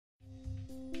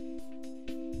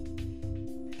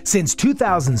Since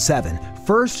 2007,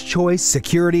 First Choice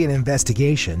Security and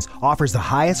Investigations offers the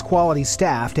highest quality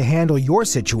staff to handle your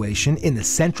situation in the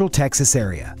Central Texas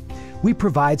area. We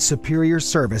provide superior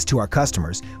service to our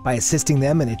customers by assisting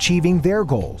them in achieving their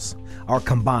goals. Our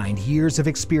combined years of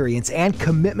experience and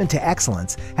commitment to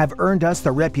excellence have earned us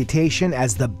the reputation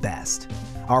as the best.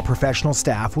 Our professional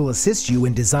staff will assist you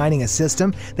in designing a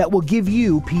system that will give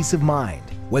you peace of mind.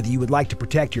 Whether you would like to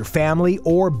protect your family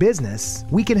or business,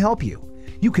 we can help you.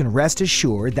 You can rest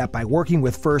assured that by working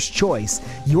with First Choice,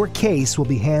 your case will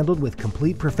be handled with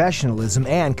complete professionalism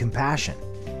and compassion.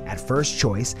 At First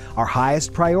Choice, our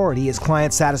highest priority is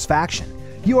client satisfaction.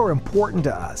 You are important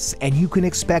to us, and you can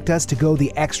expect us to go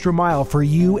the extra mile for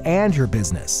you and your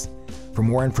business. For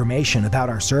more information about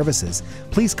our services,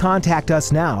 please contact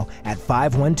us now at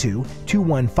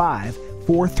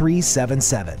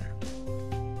 512-215-4377.